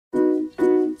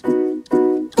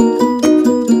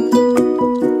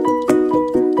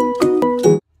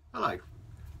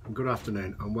and good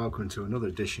afternoon and welcome to another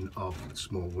edition of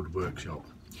Small Wood Workshop.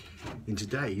 In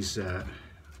today's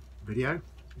video,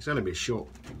 it's only a short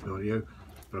video,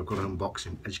 but I've got an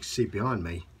unboxing. As you can see behind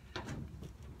me,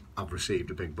 I've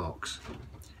received a big box.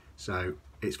 So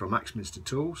it's from Axminster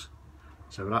Tools.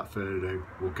 So without further ado,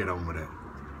 we'll get on with it.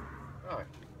 Right.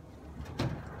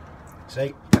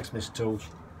 See, Axminster Tools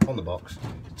on the box.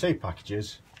 2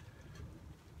 packages.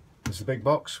 There's the big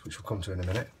box, which we'll come to in a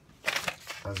minute.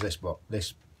 As this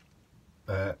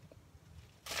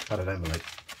padded envelope.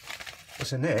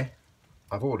 What's in there?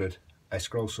 I've ordered a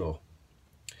scroll saw.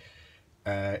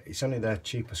 It's only their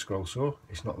cheaper scroll saw.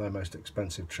 It's not their most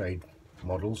expensive trade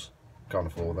models. Can't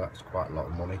afford that. It's quite a lot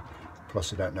of money.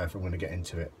 Plus, I don't know if I'm going to get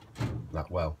into it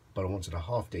that well. But I wanted a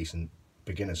half decent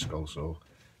beginner scroll saw,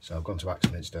 so I've gone to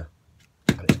Axminster,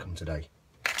 and it's come today.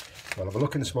 So I'll have a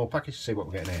look in the small package to see what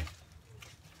we're getting here.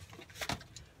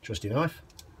 Trusty knife.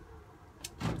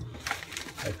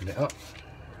 Open it up.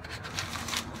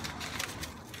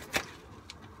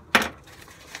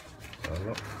 Have a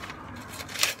look.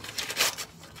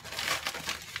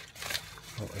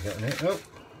 What we got in it? Oh.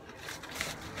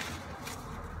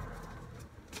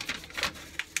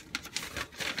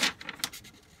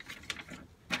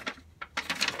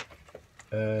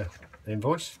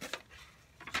 Invoice.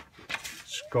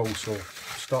 Scroll saw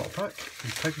starter pack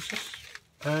from Pegasus,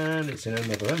 and it's in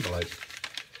another envelope.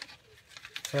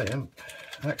 So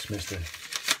Axminster.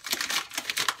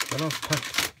 Well, I've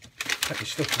packed your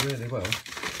stuff really well.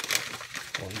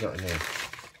 What have we got in here?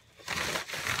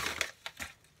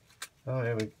 Oh,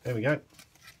 here we go.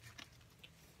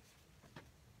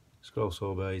 Scroll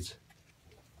saw blades.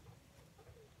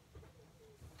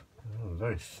 Oh,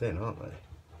 very thin, aren't they?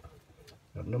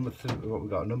 Got number what we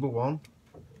got? Number 1,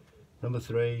 number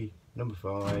 3, number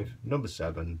 5, number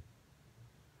 7.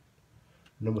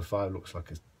 Number 5 looks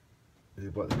like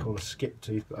what they call a skip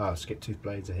tooth. Skip tooth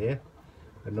blades are here,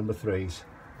 and number 3s.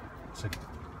 So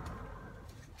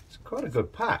it's quite a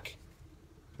good pack.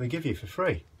 They give you for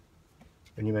free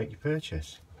when you make your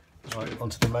purchase. Right,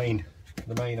 onto the main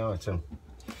item.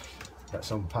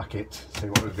 Let's unpack it. See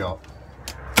what we've got.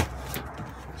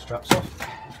 Straps off.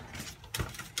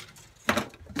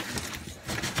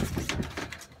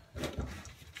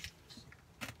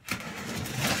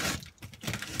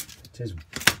 It is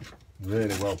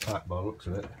really well packed by the looks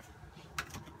of it.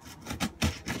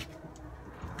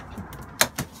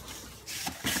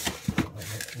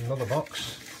 Another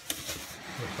box.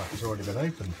 Looks like it's already been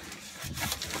opened.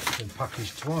 It's been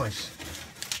packaged twice.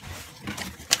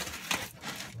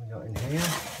 What we got in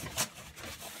here?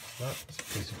 That's a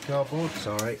piece of cardboard.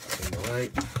 Sorry, it's in the way.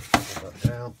 Put that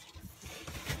down.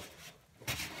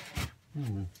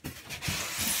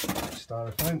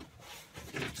 Styrofoam.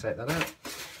 Take that out.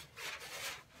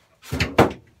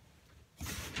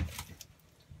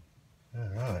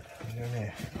 Alright, what are we doing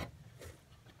here?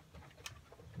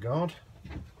 Guard.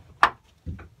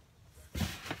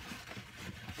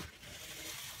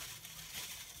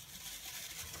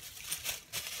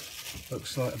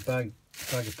 Looks like a bag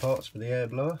of parts for the air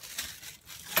blower.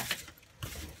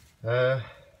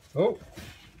 Oh,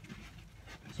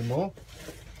 some more.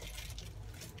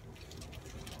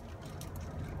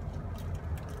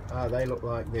 They look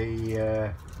like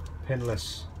the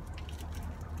pinless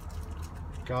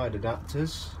guide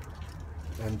adapters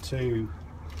and 2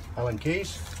 Allen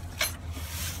keys.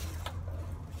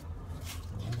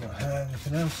 We've got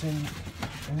anything else in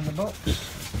the box?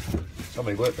 It's on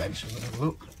my workbench. I'm going to have a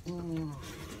look.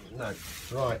 No.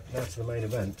 Right, now to the main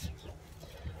event.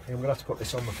 I'm going to have to put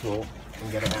this on the floor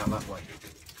and get it out that way.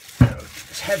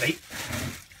 It's heavy.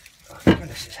 Oh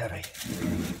goodness, it's heavy.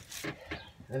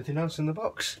 Anything else in the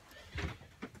box?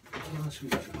 What else have we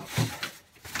got in the box?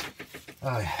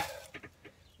 Oh yeah,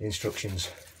 the instructions.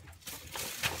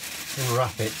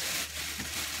 Unwrap it.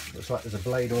 Looks like there's a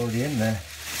blade already in there.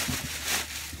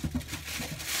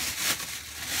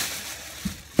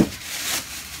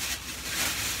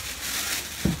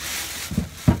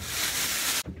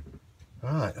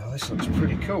 Right, oh, this looks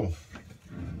pretty cool.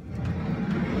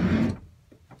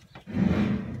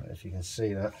 If you can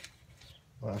see that,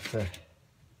 I'll have to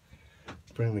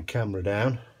bring the camera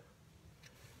down.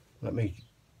 Let me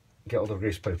get all the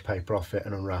greaseproof paper off it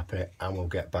and unwrap it, and we'll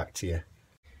get back to you.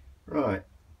 Right,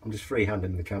 I'm just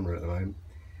freehanding the camera at the moment.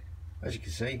 As you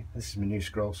can see, this is my new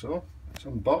scroll saw. It's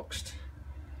unboxed.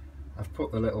 I've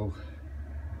put the little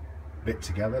bit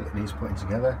together that needs putting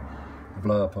together, the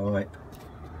blower pipe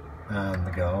and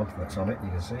the guard that's on it, you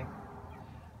can see.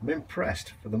 I'm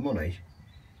impressed for the money.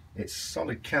 It's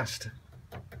solid cast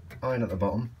iron at the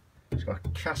bottom. It's got a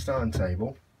cast iron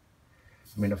table.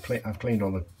 I mean, I've cleaned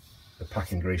all the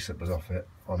packing grease that was off it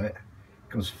on it.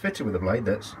 comes fitted with a blade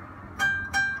that's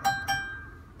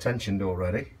tensioned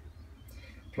already,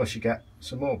 plus you get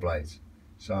some more blades.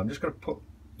 So I'm just going to put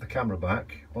the camera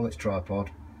back on its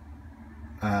tripod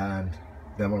and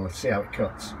then we'll see how it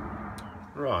cuts.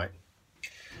 Right,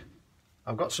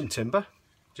 I've got some timber,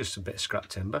 just a bit of scrap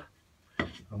timber,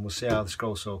 and we'll see how the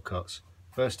scroll saw cuts.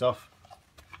 First off,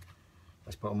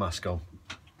 let's put a mask on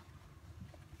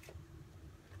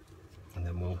and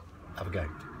then we'll have a go.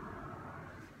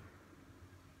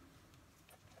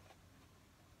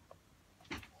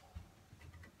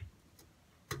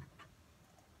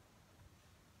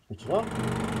 Switch it on,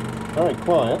 very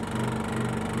quiet.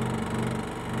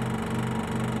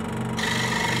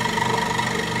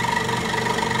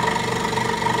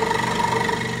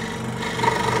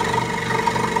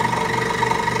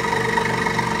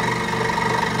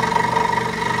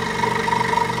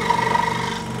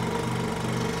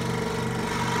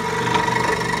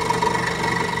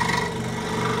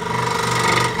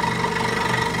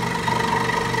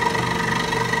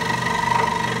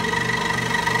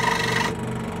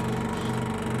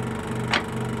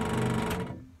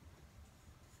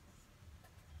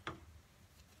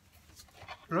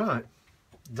 Right,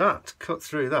 that cut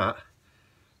through that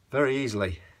very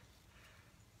easily.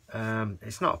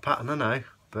 It's not a pattern, I know,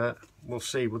 but we'll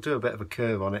see. We'll do a bit of a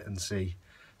curve on it and see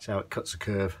how it cuts a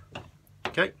curve.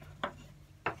 Okay.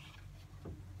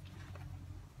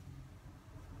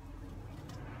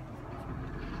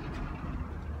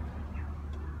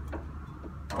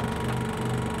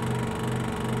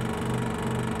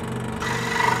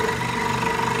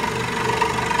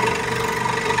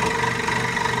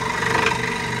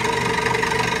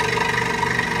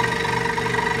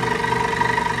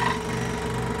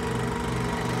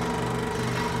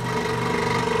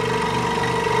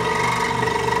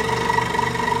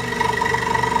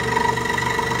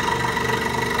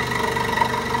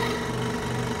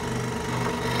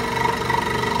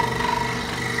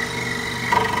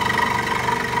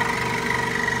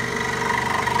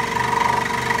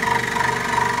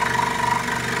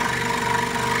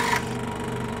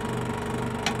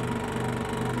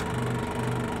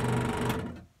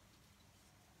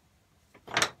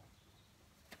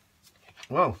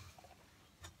 Well,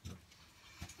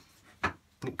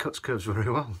 it cuts curves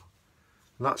very well.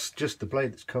 That's just the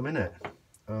blade that's come in it.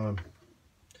 I'm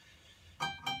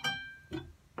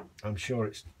sure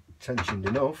it's tensioned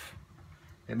enough.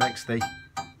 It makes the,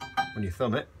 when you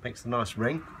thumb it, makes the nice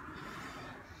ring.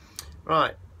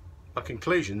 Right, my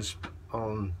conclusions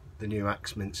on the new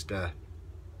Axminster,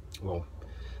 well,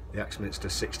 the Axminster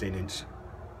 16-inch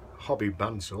hobby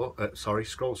bandsaw,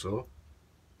 scroll saw.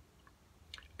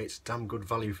 It's damn good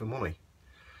value for money.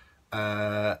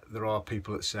 There are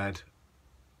people that said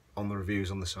on the reviews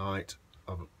on the site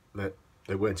that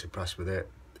they weren't impressed with it.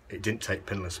 It didn't take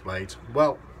pinless blades.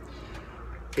 Well,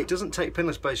 it doesn't take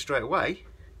pinless blades straight away.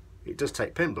 It does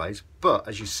take pin blades, but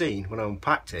as you've seen when I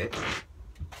unpacked it,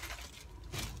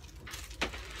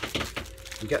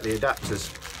 you get the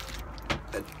adapters,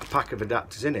 a pack of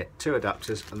adapters in it, 2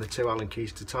 adapters and the 2 Allen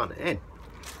keys to tighten it in,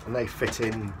 and they fit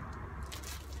in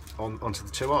onto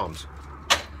the 2 arms.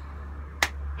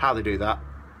 How they do that,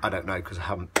 I don't know, because I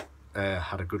haven't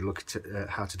had a good look at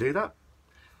how to do that.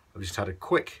 I've just had a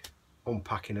quick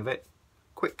unpacking of it,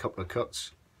 quick couple of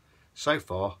cuts. So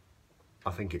far,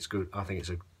 I think it's good. I think it's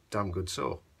a damn good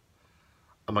saw.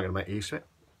 Am I going to make use of it?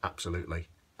 Absolutely.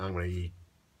 I'm going to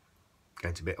get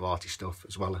into a bit of arty stuff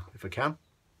as well if I can.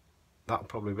 That'll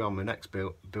probably be on my next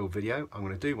build video. I'm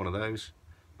going to do one of those.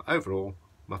 But overall,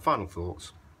 my final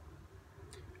thoughts.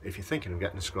 If you're thinking of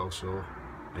getting a scroll saw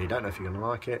and you don't know if you're going to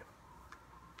like it,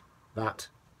 that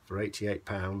for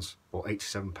 £88 or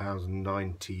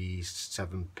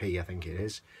 £87.97p I think it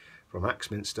is from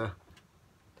Axminster,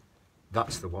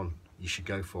 that's the one you should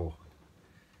go for.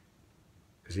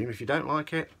 Because even if you don't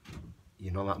like it,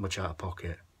 you're not that much out of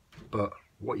pocket. But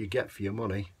what you get for your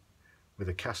money with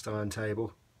a cast iron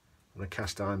table and a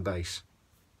cast iron base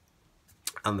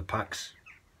and the packs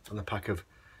and the pack of,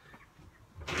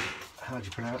 how do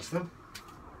you pronounce them?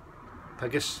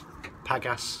 Pagas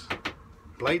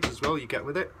blades as well you get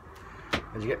with it.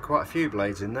 And you get quite a few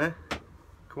blades in there,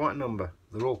 quite a number.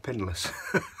 They're all pinless.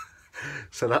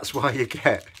 So that's why you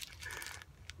get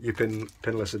your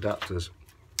pinless adapters.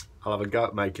 I'll have a go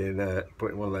at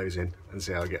putting one of those in and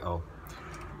see how I get on.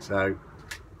 So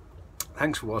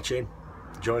thanks for watching.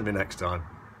 Join me next time.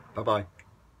 Bye bye.